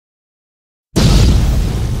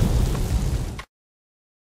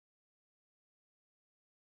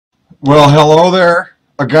Well, hello there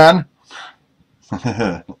again.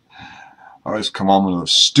 I always come on with a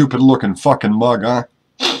stupid looking fucking mug, huh?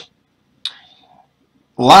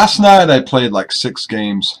 Last night I played like 6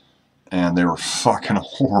 games and they were fucking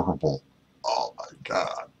horrible. Oh my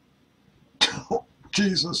god. Oh,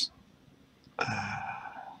 Jesus.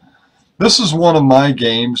 This is one of my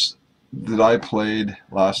games that I played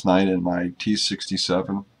last night in my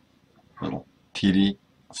T-67 little TD,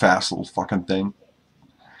 fast little fucking thing.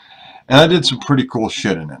 And I did some pretty cool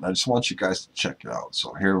shit in it. I just want you guys to check it out.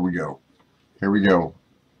 So here we go. Here we go.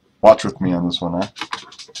 Watch with me on this one, huh?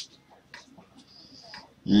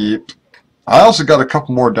 Yep. I also got a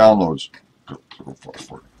couple more downloads. A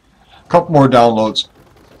couple more downloads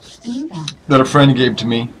that a friend gave to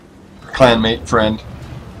me. Clanmate friend.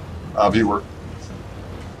 Viewer.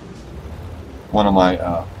 One of my,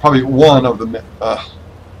 probably one of the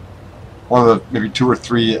maybe 2 or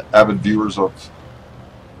 3 avid viewers of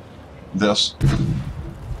this.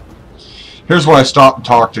 Here's where I stop and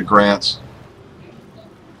talk to Grants.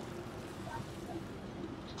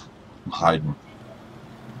 I'm hiding.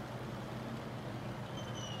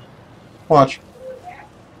 Watch.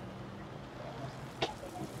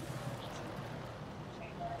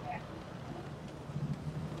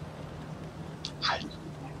 Hide.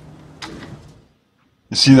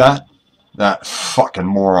 You see that? That fucking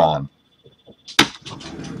moron.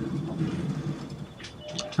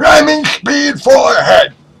 Rhyming speed full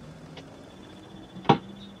ahead.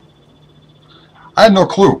 I had no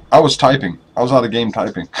clue. I was typing. I was out of game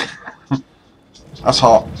typing. That's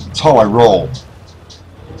how I roll.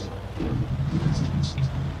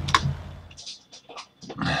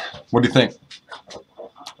 What do you think?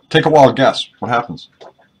 Take a wild guess. What happens?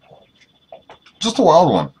 Just a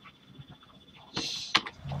wild one.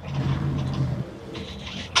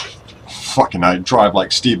 Fucking I drive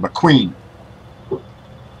like Steve McQueen.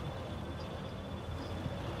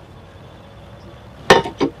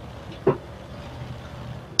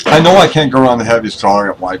 I know I can't go around the heavies because I'll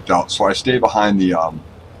get wiped out, so I stay behind the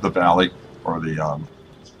valley, or the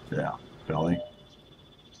yeah, valley,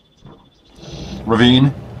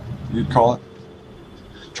 ravine, you'd call it.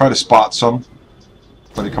 Try to spot somebody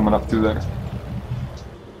coming up through there.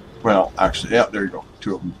 Well, actually, yeah, there you go,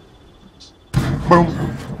 2 of them. Boom,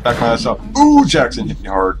 back my ass up. Ooh, Jackson hit me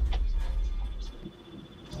hard.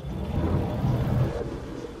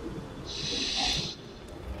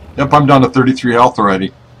 Yep, I'm down to 33 health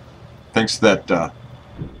already. Thanks to that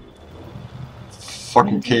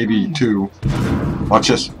fucking KB2. Watch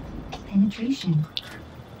this. Penetration.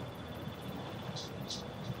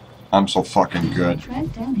 I'm so fucking good.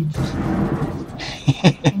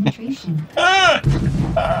 Penetration. I'm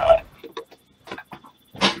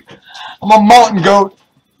a mountain goat.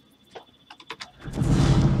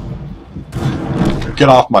 Get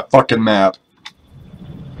off my fucking map.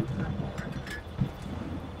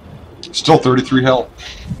 Still 33 health.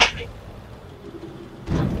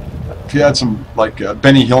 If you had some like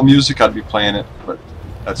Benny Hill music, I'd be playing it, but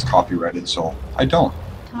that's copyrighted, so I don't.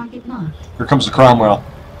 Target marked. Here comes the Cromwell.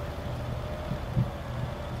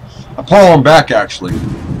 I'm pulling him back, actually.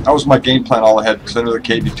 That was my game plan all ahead, because I knew the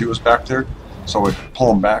KB2 was back there, so I'd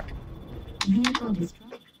pull him back. Vehicle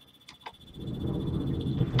destroyed.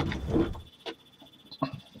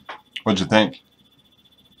 What'd you think?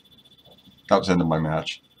 That was the end of my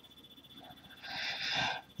match.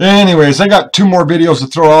 Anyways, I got 2 more videos to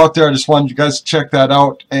throw out there. I just wanted you guys to check that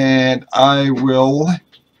out, and I will,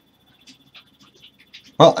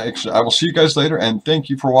 well, actually, I will see you guys later, and thank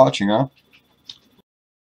you for watching, huh?